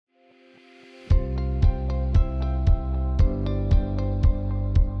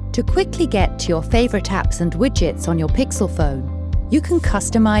To quickly get to your favorite apps and widgets on your Pixel phone, you can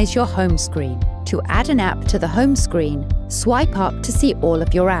customize your home screen. To add an app to the home screen, swipe up to see all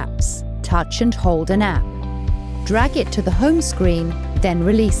of your apps. Touch and hold an app. Drag it to the home screen, then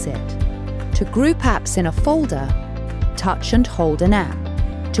release it. To group apps in a folder, touch and hold an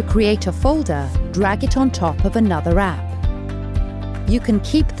app. To create a folder, drag it on top of another app. You can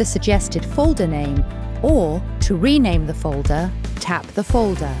keep the suggested folder name, or to rename the folder, tap the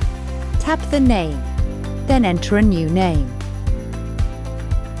folder. Tap the name, then enter a new name.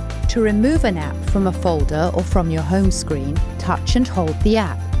 To remove an app from a folder or from your home screen, touch and hold the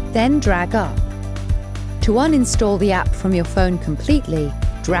app, then drag up. To uninstall the app from your phone completely,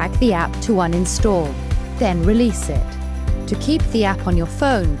 drag the app to uninstall, then release it. To keep the app on your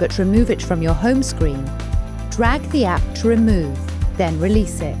phone but remove it from your home screen, drag the app to remove, then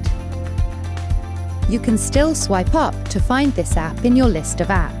release it. You can still swipe up to find this app in your list of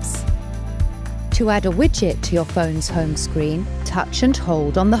apps. To add a widget to your phone's home screen, touch and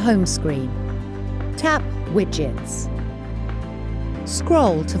hold on the home screen. Tap Widgets.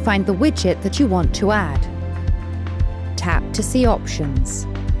 Scroll to find the widget that you want to add. Tap to see options.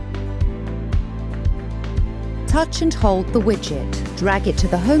 Touch and hold the widget, drag it to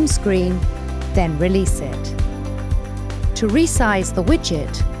the home screen, then release it. To resize the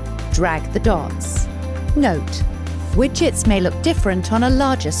widget, drag the dots. Note: widgets may look different on a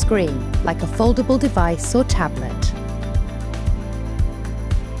larger screen, like a foldable device or tablet.